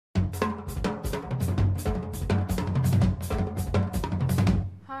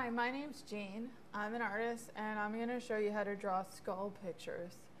my name's Jean. I'm an artist and I'm going to show you how to draw skull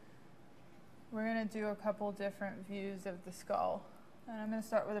pictures. We're going to do a couple different views of the skull. And I'm going to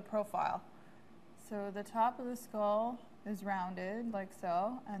start with a profile. So the top of the skull is rounded like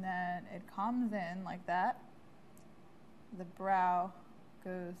so, and then it comes in like that. The brow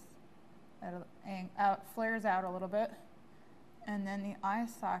goes flares out a little bit. And then the eye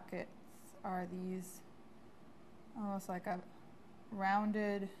sockets are these almost like a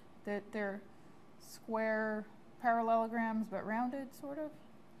rounded, they're square parallelograms but rounded sort of.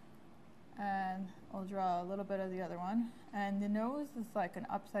 And I'll draw a little bit of the other one. And the nose is like an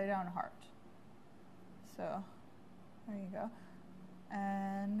upside down heart. So there you go.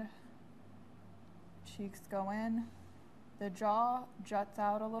 And cheeks go in. The jaw juts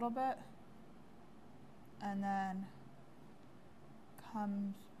out a little bit and then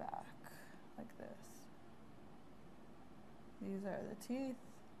comes back like this. These are the teeth.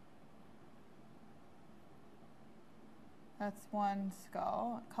 That's one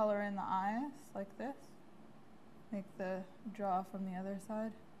skull. Color in the eyes like this. Make the jaw from the other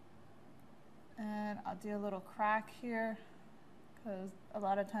side. And I'll do a little crack here because a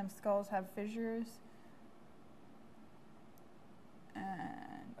lot of times skulls have fissures.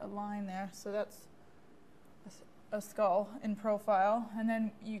 And a line there. So that's a skull in profile. And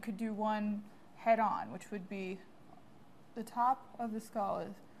then you could do one head on, which would be the top of the skull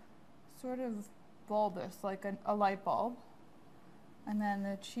is sort of bulbous, like a light bulb. And then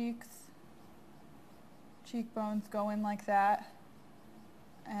the cheekbones go in like that.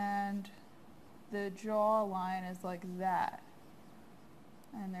 And the jaw line is like that.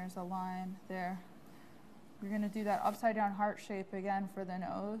 And there's a line there. We're going to do that upside down heart shape again for the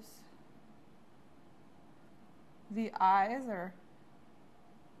nose. The eyes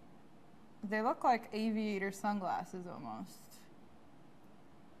they look like aviator sunglasses almost.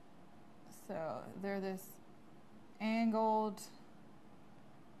 So they're this angled,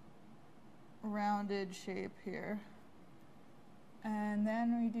 rounded shape here. And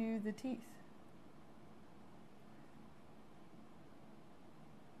then we do the teeth.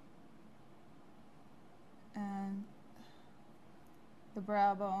 And the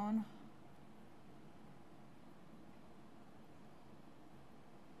brow bone.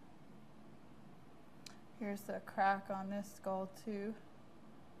 Here's a crack on this skull too.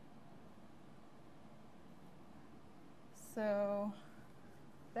 So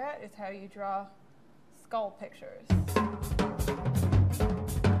that is how you draw skull pictures.